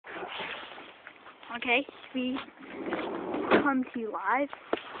Okay, we come to you live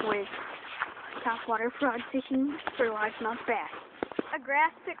with topwater frog fishing for largemouth bass. A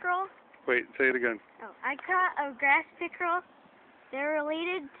grass pickerel. Wait, say it again. Oh, I caught a grass pickerel. They're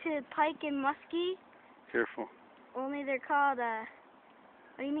related to pike and muskie. Careful. Only they're called, what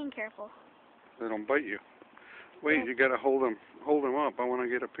do you mean careful? They don't bite you. Wait, Yeah. you gotta hold them up. I want to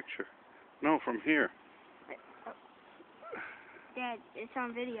get a picture. No, from here. Oh. Dad, it's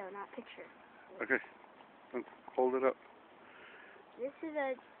on video, not picture. Okay. Hold it up. This is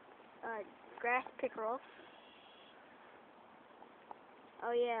a grass pickerel.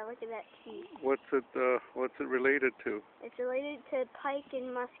 Oh yeah, look at that teeth. What's it related to? It's related to pike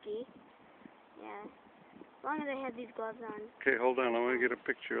and muskie. Yeah. As long as I have these gloves on. Okay, hold on. I want to get a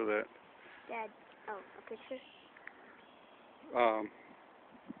picture of that. Dad, oh, a picture?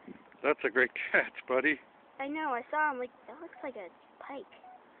 That's a great catch, buddy. I know, I saw him, like, that looks like a pike.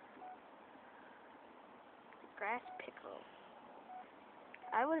 Grass pickerel.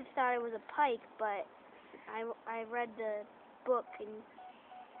 I would have thought it was a pike, but I read the book and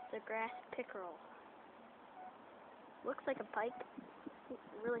it's a grass pickerel. Looks like a pike, a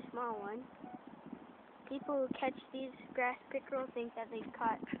really small one. People who catch these grass pickerel think that they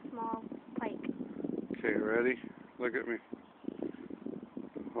caught small pike. Okay, ready? Look at me.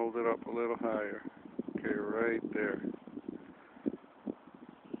 Hold it up a little higher. Okay, right there.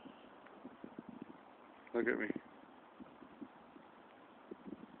 Look at me.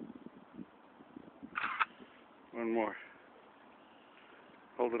 One more.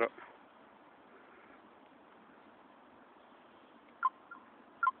 Hold it up.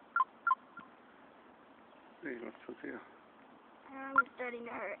 Hey, what's the deal? I'm starting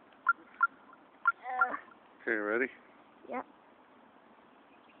to hurt. Okay, ready? Yep.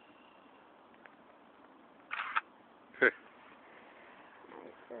 Okay.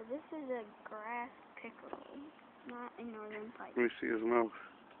 Alright, so this is a grass pickerel, not a northern pike. Let me see his mouth.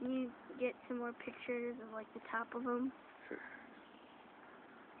 Can you get some more pictures of, like, the top of them? Okay.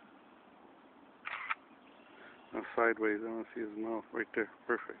 Now sideways, I want to see his mouth. Right there.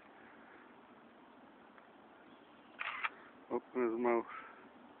 Perfect. Open his mouth.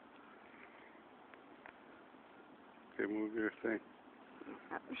 Okay, move your thing.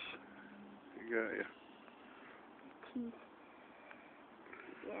 Oh, You got ya. teeth.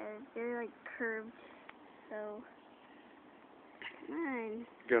 Yeah, they're, like, curved, so... Come on.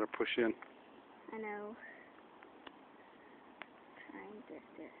 You gotta push in. I know. Trying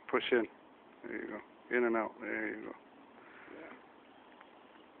to... Push in. There you go. In and out. There you go. Yeah.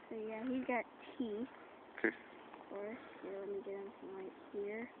 So, yeah, he's got teeth. Okay. Of course. Here, let me get him some right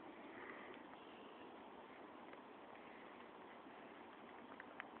here.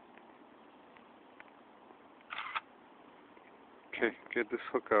 Okay, get this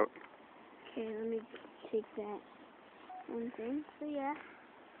hook out. Okay, let me take that one thing. So yeah,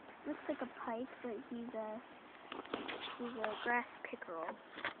 looks like a pike, but he's a grass pickerel.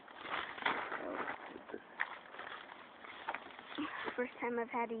 So, first time I've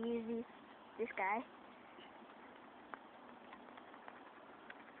had to use this guy.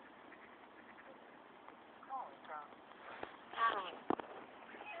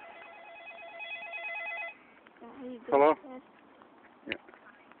 Hello? Yeah.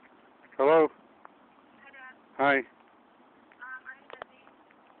 Hello? Hi.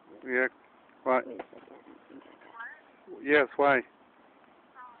 Yeah. What? Wait a second. Yes, why?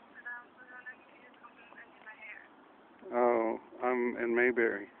 Oh, I'm in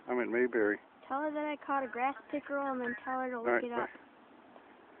Mayberry. I'm in Mayberry. Tell her that I caught a grass pickerel and then tell her to look Alright, it up.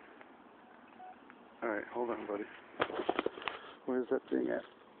 Alright, hold on, buddy. Where's that thing at?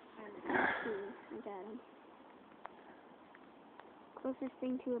 I got him. Closest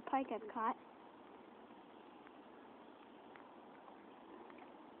thing to a pike I've caught.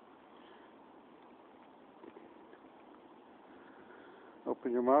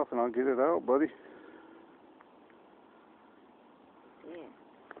 Open your mouth and I'll get it out, buddy. Yeah.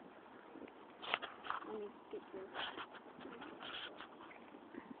 Let me get this.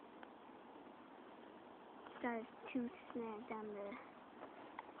 Got his tooth snagged on the...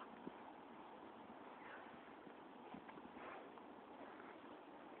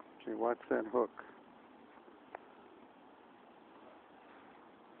 Okay, watch that hook.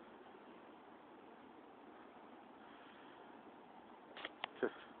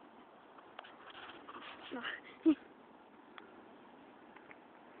 Just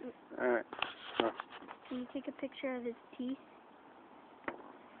alright. Can you take a picture of his teeth?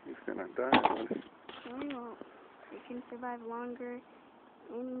 He's gonna die, buddy. No, he won't. He can survive longer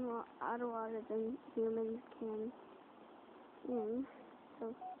in out of water than humans can in.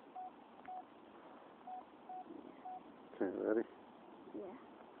 So Okay, ready? Yeah.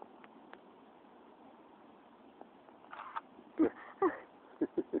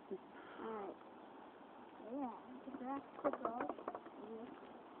 Alright. Yeah, the grass pickerel with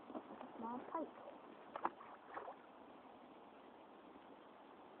a small pike.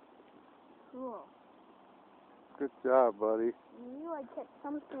 Cool. Good job, buddy. You knew I'd catch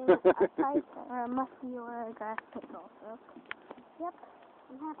something, a pike or a muskie or a grass pickerel, so. Yep,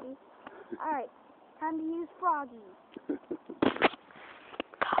 I'm happy. Alright, time to use Froggy.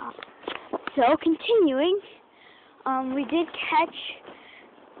 So, continuing, we did catch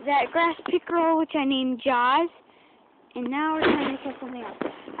that grass pickerel, which I named Jaws, and now we're trying to catch something else.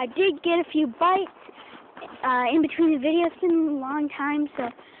 I did get a few bites in between the videos. It's been a long time, so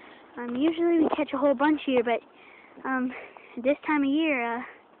usually we catch a whole bunch here, but this time of year,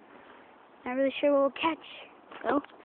 not really sure what we'll catch. So,